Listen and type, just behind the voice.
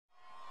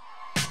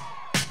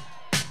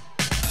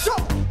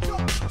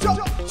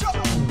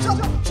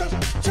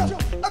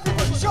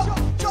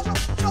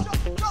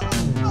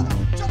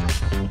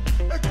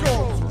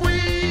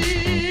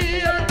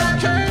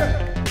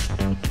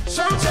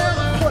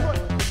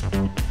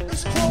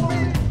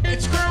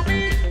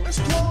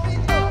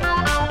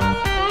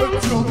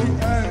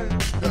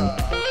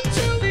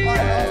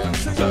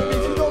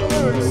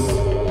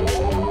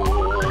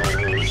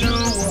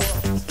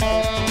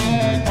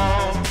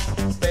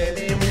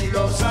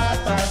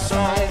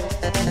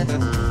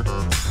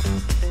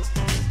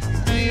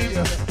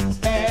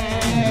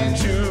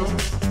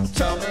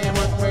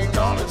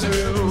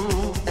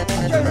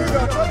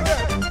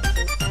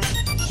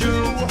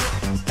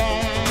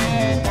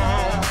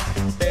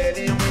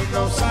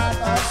side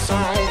by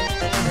side.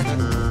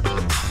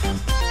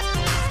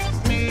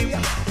 Me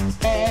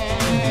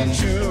and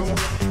you,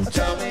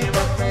 tell me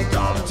what we're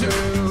gonna do.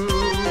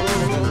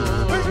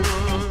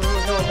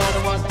 No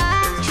matter what I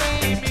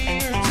came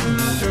here to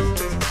do,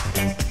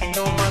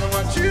 no matter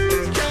what you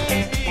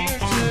came here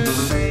to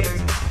say,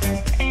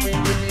 we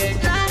really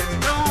ain't got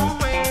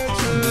nowhere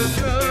to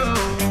go.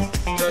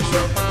 'Cause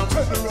you're my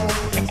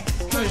Tenderoni,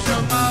 'cause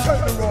you're my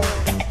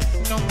Tenderoni.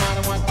 No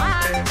matter what I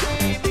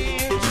came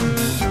here to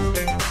do,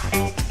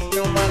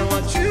 no matter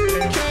what you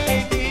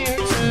came here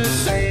to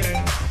say,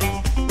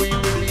 we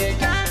really ain't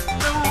got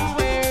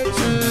nowhere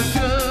to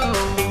go.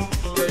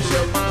 'Cause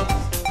you're my,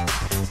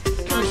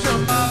 'cause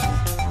you're my.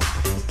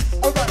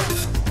 Alright.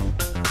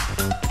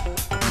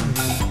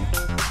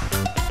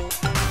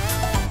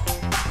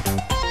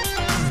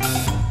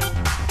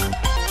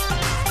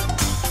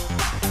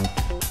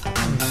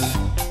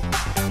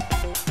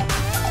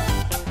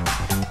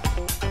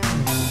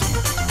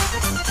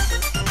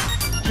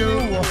 You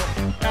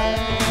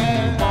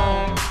and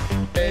I,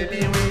 baby,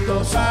 we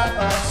go side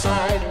by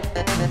side.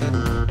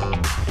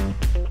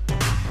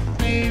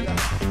 Me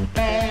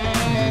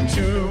and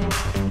you,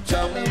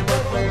 tell me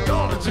what we're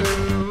gonna do.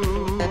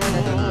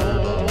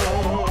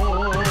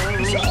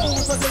 Show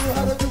if I tell you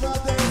how to do my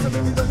dance, and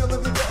maybe then you'll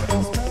let me get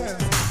those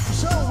pants.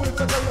 Show if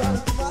I tell you how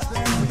to do my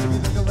dance, and maybe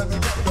then you'll let me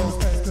get those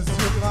pants. 'Cause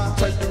you're my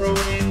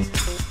Tenderoni,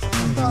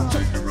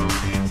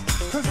 Tenderoni,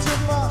 Cause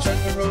you're my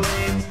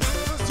Tenderoni,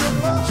 Cause you're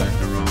my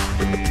Tenderoni.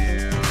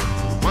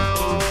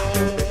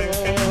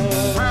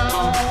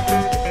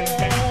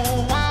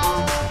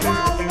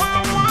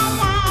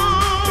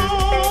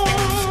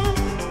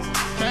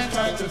 Can't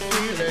fight the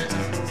feeling,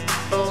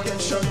 oh get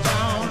shut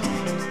down.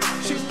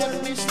 She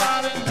let me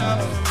slide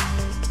enough.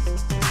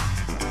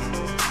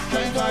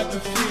 Can't fight the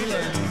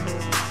feeling,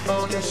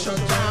 oh get shut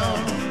down.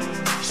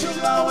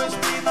 She'll always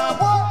be my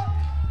one.